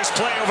fair. Nice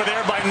play over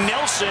there by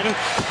Nelson, and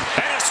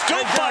a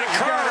scoop by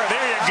Kerr.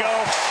 There you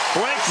go.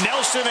 Blake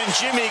Nelson and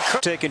Jimmy Kerr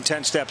taking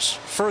 10 steps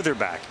further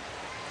back.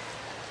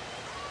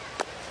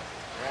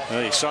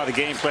 Well, you saw the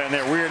game plan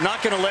there. We're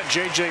not going to let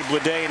J.J.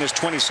 Bleday and his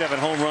 27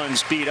 home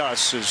runs beat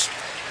us.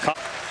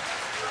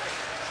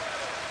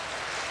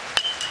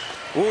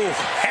 Ooh,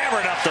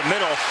 hammered up the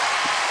middle.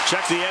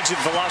 Check the exit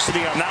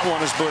velocity on that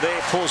one as Bleday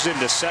pulls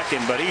into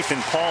second, but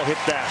Ethan Paul hit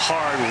that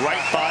hard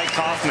right by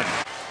Kaufman.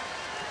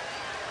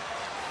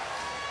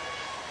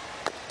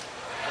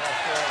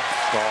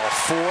 Ball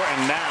 4,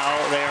 and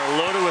now they are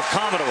loaded with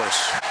Commodores.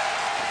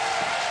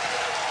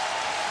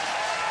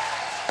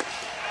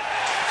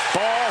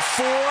 Ball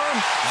 4,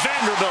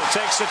 Vanderbilt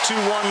takes a 2-1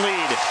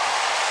 lead.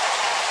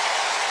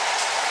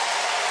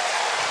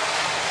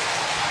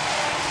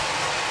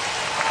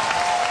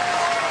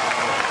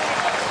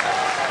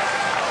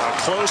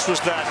 Close was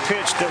that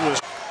pitch that was.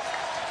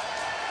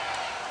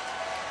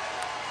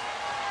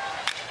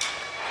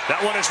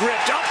 That one is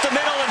ripped up the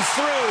middle and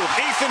through.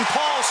 Ethan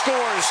Paul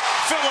scores.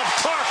 Philip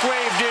Clark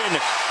waved in.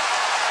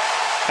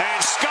 And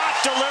Scott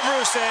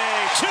delivers a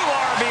 2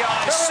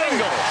 RBI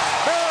single.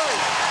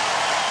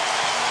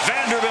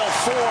 Vanderbilt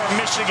 4,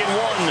 Michigan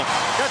 1.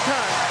 Good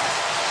time.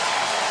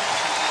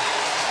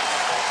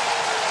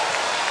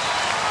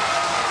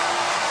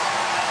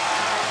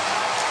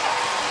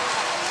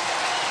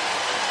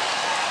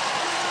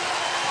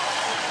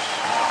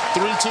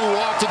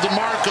 Walk to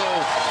DeMarco.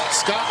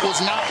 Scott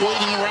was not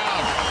waiting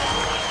around.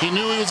 He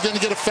knew he was going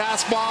to get a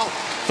fastball.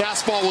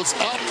 Fastball was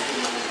up.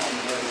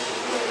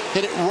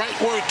 Hit it right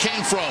where it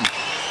came from.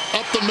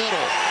 Up the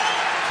middle.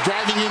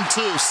 Driving in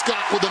 2.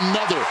 Scott with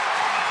another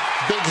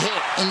big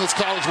hit in this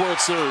College World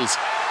Series.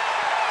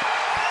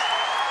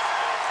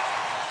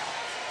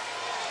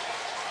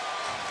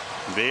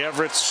 The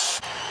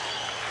Everett's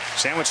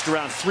sandwiched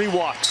around 3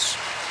 walks.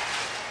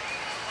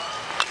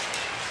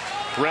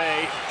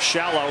 Ray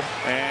shallow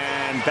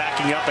and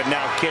backing up, and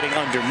now kidding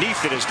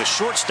underneath it is the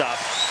shortstop,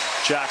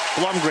 Jack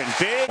Blumgren.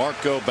 Big.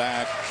 Marco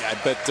back. I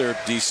bet they're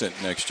decent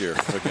next year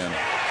again.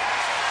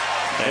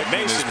 And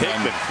Mason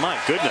Hickman, my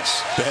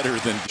goodness. Better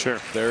than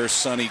their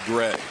Sonny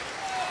Gray.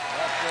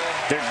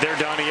 They're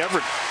Donnie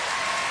Everett.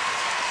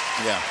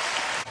 Yeah.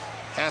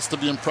 Has to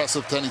be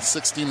impressive to any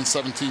 16 and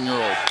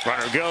 17-year-old.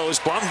 Runner goes.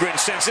 Blumgren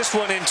sends this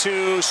one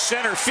into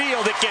center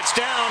field. It gets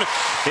down.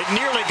 It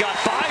nearly got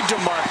by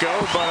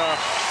DeMarco, but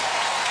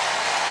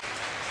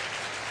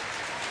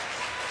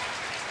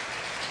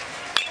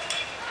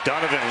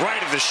Donovan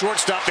right at the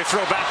shortstop. They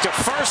throw back to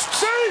first.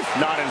 Safe.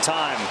 Not in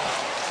time.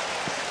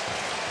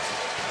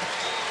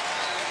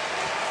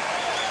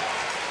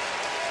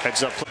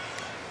 Heads up.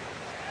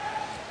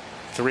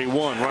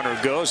 3-1. Runner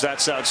goes.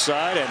 That's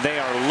outside, and they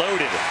are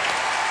loaded.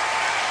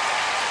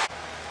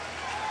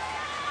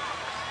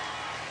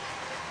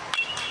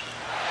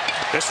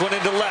 This one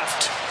into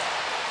left.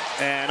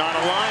 And on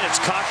a line, it's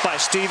caught by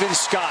Steven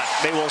Scott.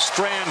 They will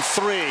strand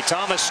 3.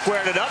 Thomas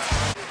squared it up.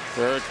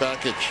 Eric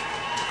Bakich.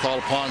 Call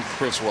upon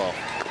Criswell.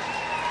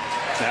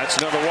 That's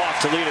another walk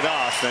to lead it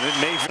off, and it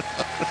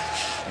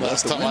may.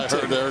 Last time I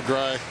heard air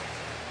dry.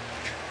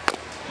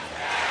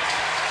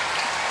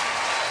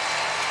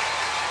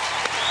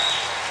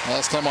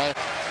 Last time I...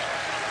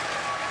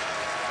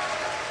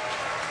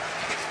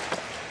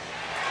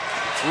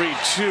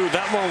 3-2.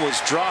 That one was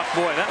dropped.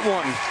 Boy, that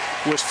one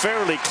was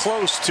fairly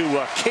close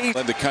to Kate.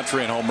 Led the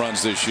country in home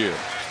runs this year.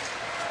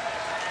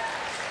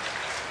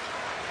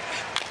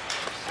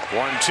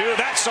 1-2.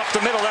 That's up the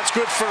middle. That's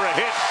good for a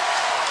hit.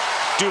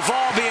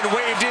 Duvall being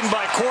waved in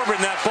by Corbin.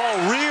 That ball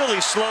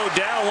really slowed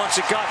down once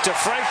it got to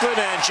Franklin,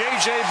 and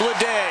J.J.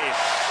 Bleday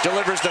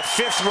delivers the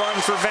 5th run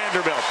for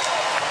Vanderbilt.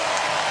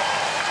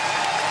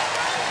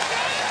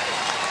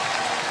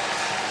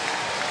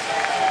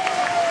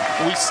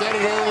 We said it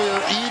earlier,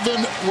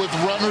 even with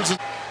runners.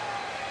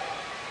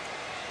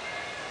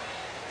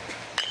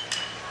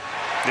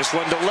 This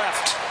one to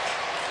left.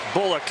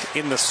 Bullock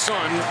in the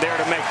sun there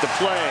to make the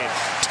play.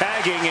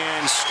 Tagging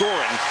and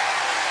scoring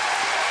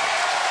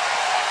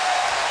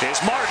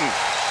is Martin.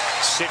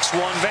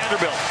 6-1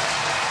 Vanderbilt.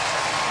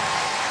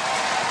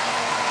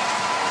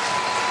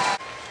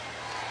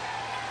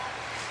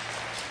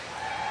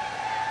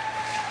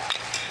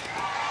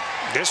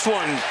 This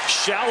one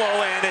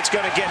shallow, and it's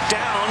going to get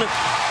down.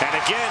 And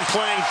again,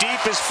 playing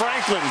deep is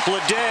Franklin.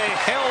 Bleday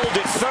held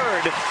at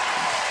third.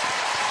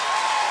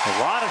 A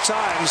lot of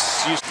times.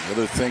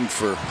 Another thing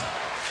for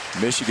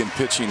Michigan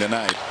pitching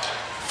tonight.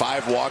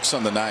 5 walks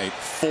on the night.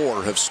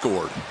 4 have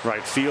scored.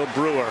 Right field,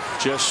 Brewer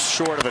just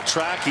short of the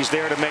track. He's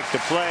there to make the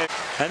play.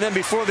 And then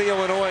before the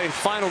Illinois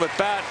final at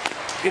bat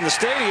in the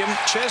stadium,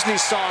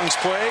 Chesney's songs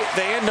play.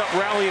 They end up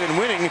rallying and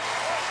winning.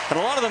 And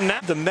a lot of them now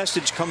the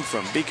message come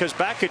from, because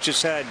Bakich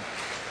has had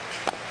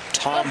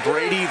Tom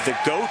Brady, the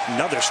GOAT,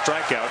 another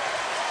strikeout.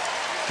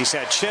 He's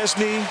had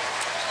Chesney,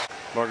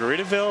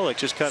 Margaritaville, like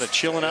just kind of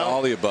chilling out.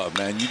 All the above,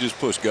 man. You just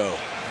push go.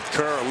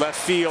 Kerr left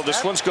field.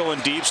 This one's going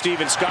deep.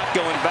 Steven Scott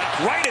going back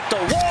right at the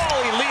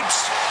wall. He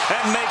leaps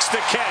and makes the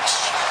catch.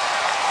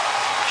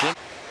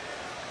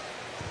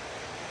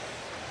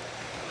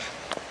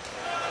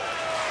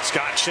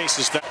 Scott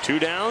chases that. 2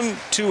 down,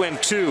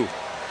 2-2.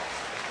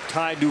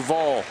 Ty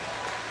Duvall.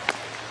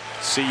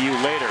 See you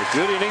later.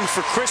 Good inning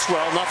for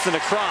Criswell. Nothing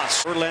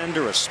across.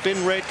 Verlander, a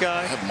spin rate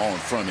guy. I have them all in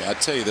front of me. I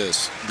tell you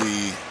this,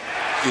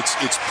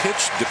 it's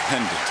pitch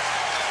dependent.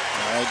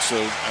 All right,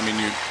 so I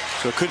mean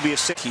so it could be a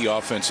key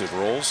offensive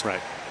roles. Right.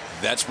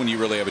 That's when you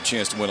really have a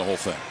chance to win the whole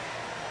thing.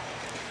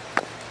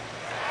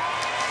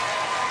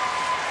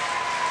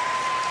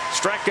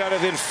 Strikeout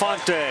of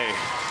Infante.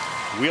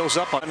 Wheels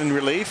up on in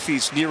relief.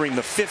 He's nearing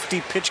the 50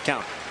 pitch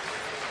count.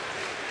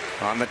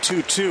 On the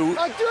 2-2.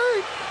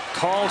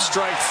 Called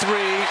strike 3.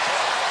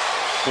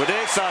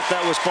 Bleday thought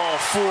that was ball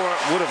 4.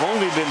 Would have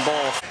only been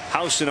ball.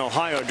 House in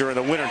Ohio during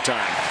the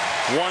wintertime.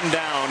 1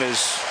 down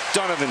as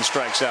Donovan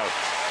strikes out.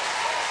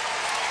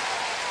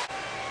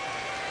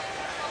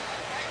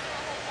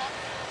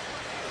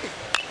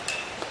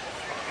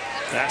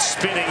 That's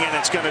spinning, and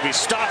it's going to be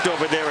stopped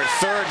over there at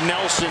third.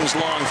 Nelson's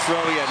long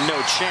throw. He had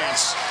no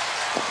chance.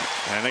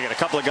 And they got a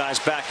couple of guys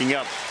backing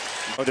up.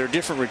 Are there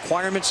different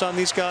requirements on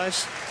these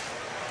guys?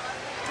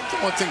 The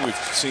one thing we've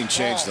seen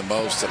change the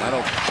most, and I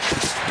don't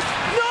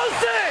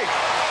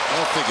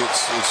think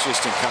it's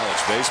just in college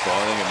baseball.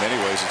 I think in many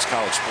ways it's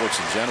college sports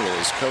in general,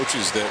 is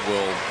coaches that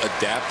will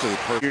adapt to the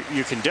purpose.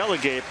 You can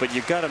delegate, but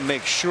you've got to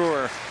make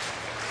sure,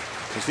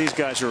 because these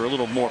guys are a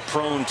little more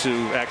prone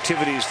to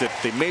activities that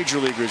the major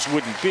leaguers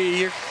wouldn't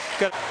be.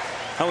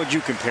 How would you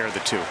compare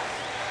the two?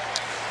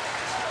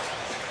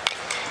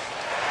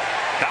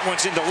 That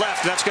one's into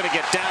left. That's going to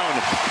get down.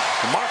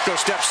 Marco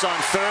steps on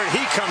third.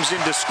 He comes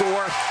in to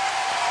score.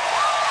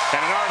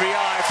 And an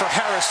RBI for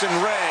Harrison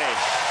Ray.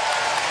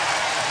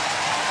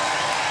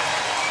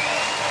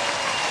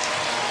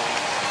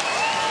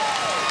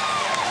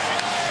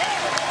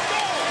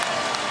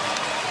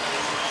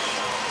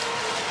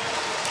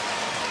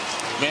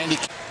 Mandy.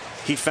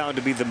 He found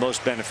to be the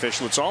most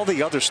beneficial. It's all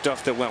the other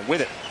stuff that went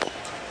with it.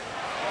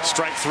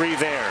 Strike 3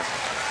 there.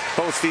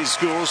 Both these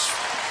schools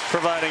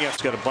providing us.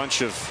 Got a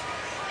bunch of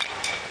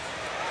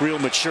real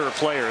mature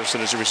players,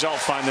 and as a result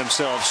find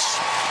themselves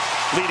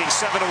leading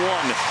 7-1.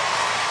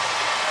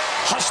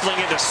 Hustling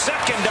into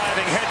second,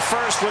 diving head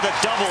first with a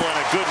double, and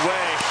a good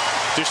way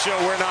to show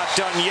we're not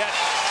done yet.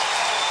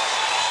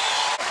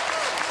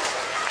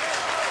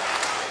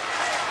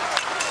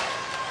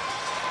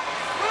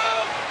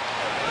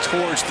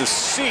 Towards the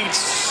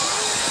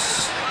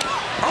seats.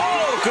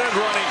 Oh, good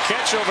running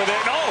catch over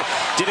there. No,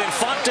 did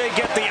Infante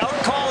get the out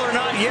call or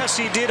not? Yes,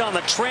 he did on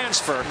the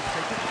transfer.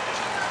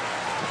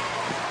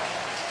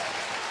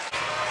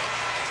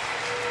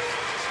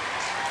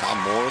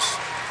 Morris.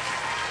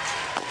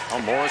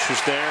 Morris was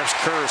there.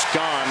 Kerr's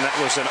gone. That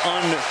was an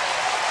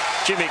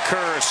Jimmy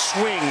Kerr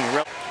swing.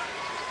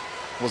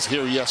 Was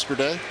here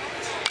yesterday.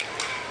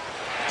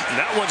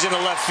 That one's in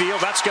the left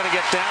field. That's going to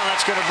get down.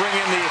 That's going to bring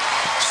in the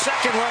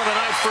second run of the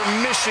night for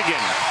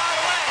Michigan.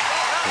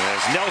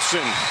 There's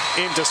Nelson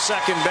into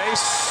second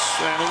base,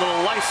 and a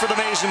little life for the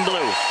maize and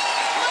blue.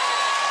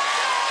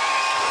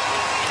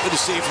 Good to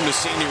see from the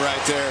senior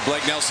right there.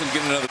 Blake Nelson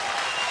getting another.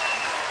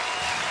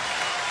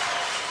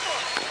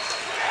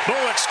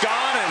 Bullock's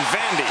gone, and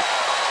Vandy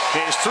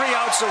is 3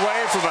 outs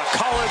away from a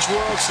College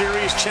World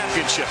Series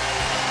championship.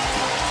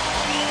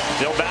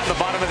 They'll bat in the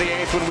bottom of the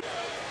 8th when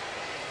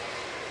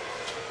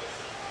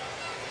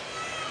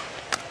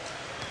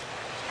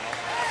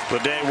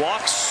Bleday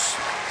walks,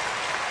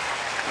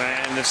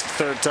 and it's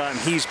the 3rd time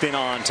he's been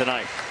on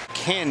tonight.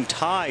 Can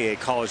tie a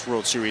College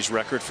World Series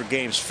record for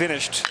games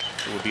finished.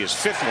 It would be his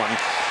 5th one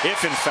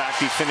if in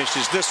fact he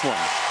finishes this one.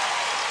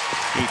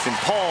 Ethan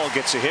Paul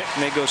gets a hit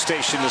and they go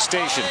station to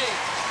station.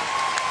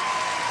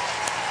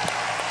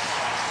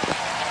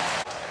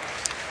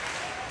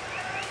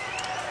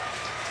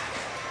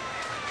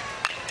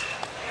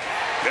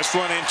 This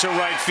one into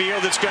right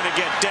field. It's going to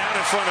get down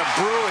in front of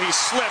Brewer. He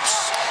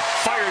slips,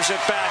 fires it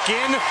back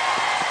in,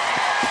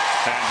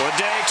 and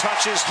Bleday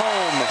touches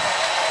home.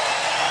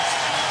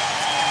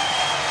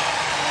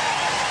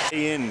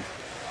 Day in,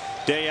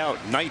 day out,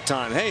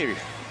 nighttime. Hey,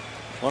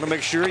 want to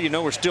make sure you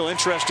know we're still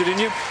interested in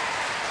you?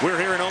 We're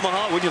here in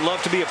Omaha. Would you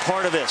love to be a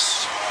part of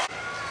this?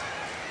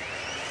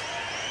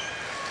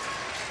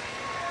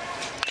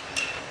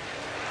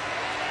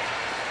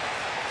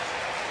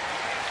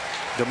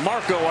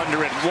 DeMarco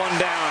under it, 1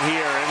 down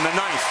here in the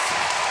 9th.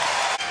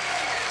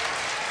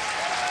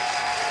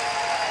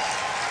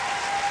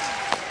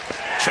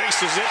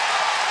 Chases it,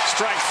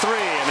 strike 3,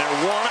 and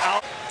they're 1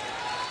 out.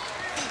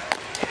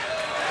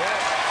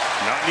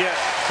 Not yet.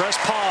 Press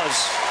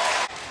pause.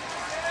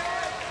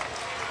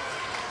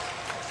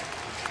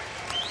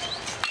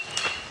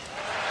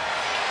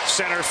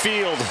 Center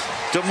field,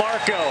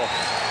 DeMarco.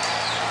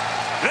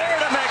 There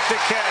to make the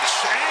catch.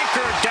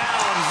 Anchored down.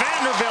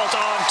 Vanderbilt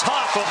on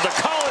top of the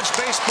college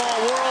baseball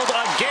world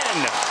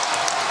again.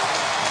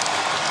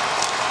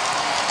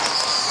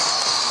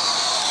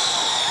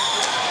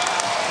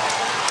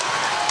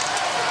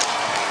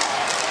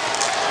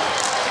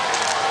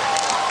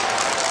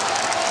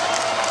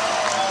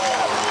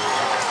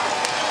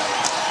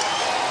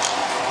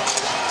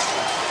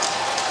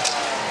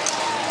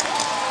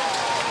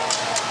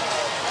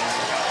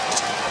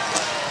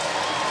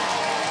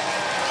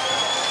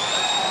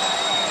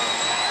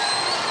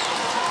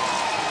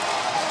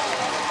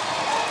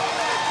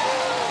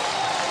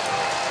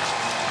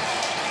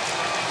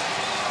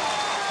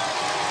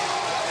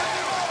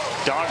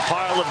 Dog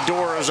pile of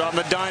doors on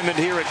the diamond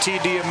here at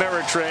TD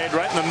Ameritrade.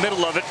 Right in the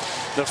middle of it,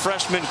 the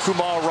freshman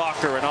Kumar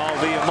Rocker and all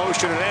the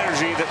emotion and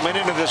energy that went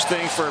into this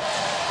thing for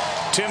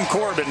Tim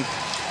Corbin.